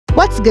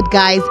What's good,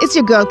 guys? It's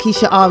your girl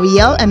Keisha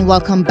Ariel and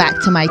welcome back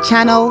to my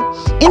channel.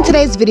 In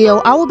today's video,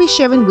 I will be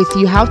sharing with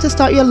you how to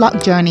start your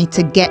lock journey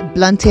to get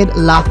blunted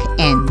lock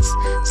ends.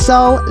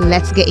 So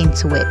let's get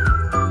into it.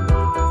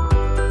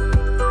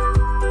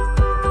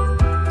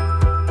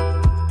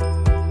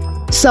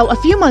 So a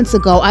few months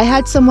ago, I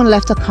had someone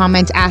left a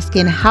comment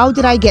asking how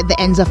did I get the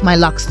ends of my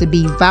locks to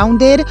be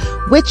rounded,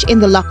 which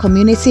in the lock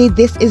community,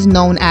 this is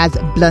known as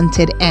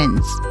blunted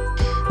ends.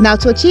 Now,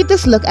 to achieve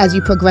this look as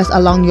you progress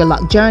along your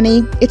lock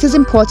journey, it is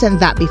important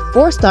that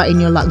before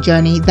starting your lock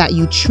journey that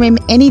you trim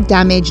any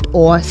damaged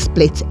or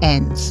split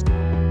ends.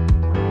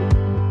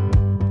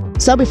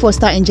 So before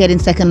starting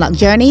Jaden's second lock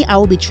journey, I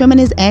will be trimming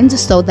his ends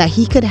so that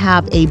he could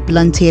have a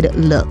blunted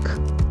look.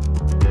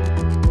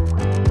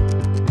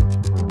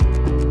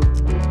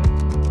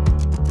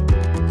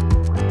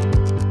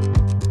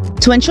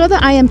 To ensure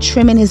that I am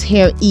trimming his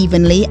hair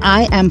evenly,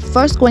 I am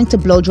first going to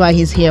blow dry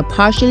his hair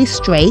partially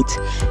straight,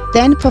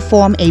 then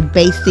perform a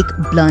basic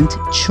blunt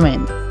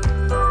trim.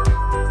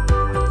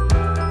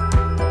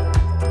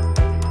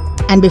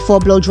 And before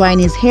blow drying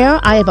his hair,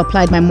 I have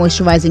applied my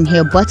moisturizing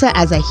hair butter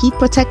as a heat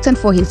protectant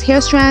for his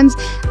hair strands,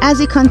 as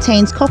it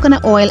contains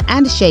coconut oil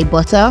and shea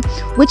butter,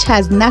 which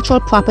has natural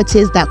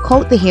properties that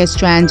coat the hair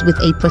strands with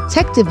a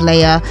protective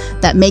layer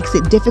that makes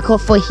it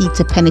difficult for heat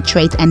to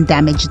penetrate and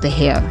damage the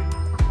hair.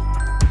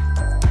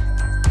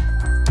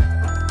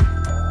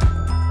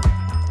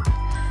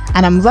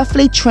 And I'm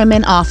roughly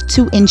trimming off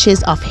 2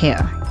 inches of hair.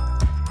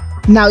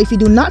 Now, if you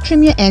do not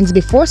trim your ends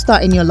before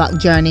starting your lock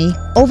journey,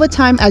 over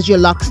time as your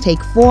locks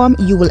take form,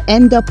 you will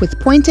end up with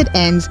pointed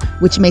ends,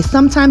 which may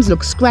sometimes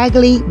look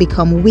scraggly,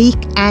 become weak,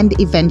 and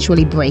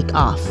eventually break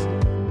off.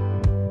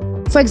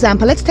 For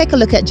example, let's take a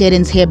look at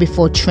Jaden's hair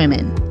before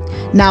trimming.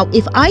 Now,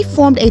 if I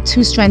formed a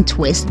 2-strand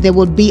twist, there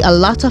would be a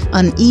lot of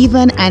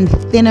uneven and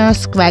thinner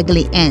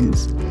scraggly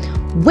ends,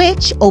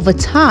 which over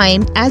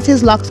time, as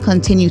his locks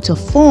continue to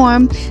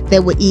form,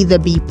 they will either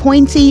be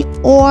pointy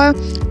or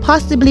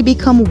possibly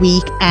become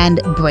weak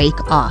and break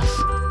off.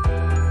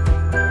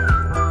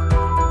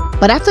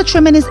 But after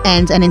trimming his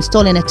ends and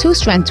installing a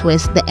 2-strand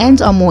twist, the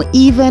ends are more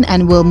even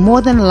and will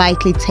more than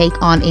likely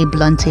take on a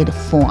blunted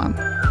form.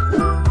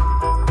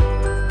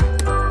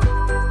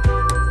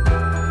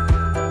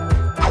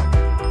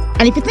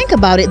 And if you think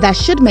about it, that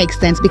should make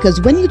sense,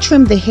 because when you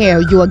trim the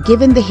hair, you are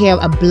giving the hair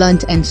a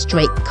blunt and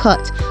straight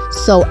cut.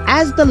 So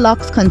as the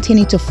locks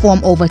continue to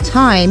form over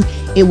time,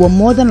 it will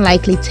more than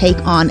likely take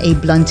on a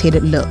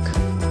blunted look.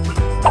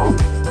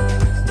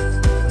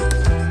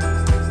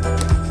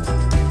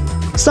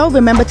 So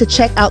remember to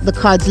check out the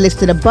cards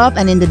listed above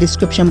and in the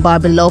description bar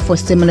below for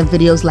similar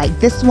videos like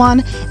this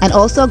one. And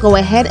also go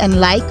ahead and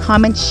like,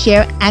 comment,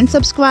 share, and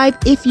subscribe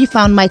if you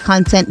found my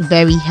content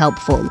very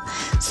helpful.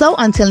 So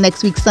until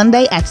next week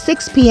Sunday at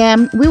 6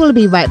 p.m, we will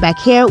be right back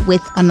here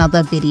with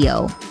another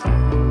video.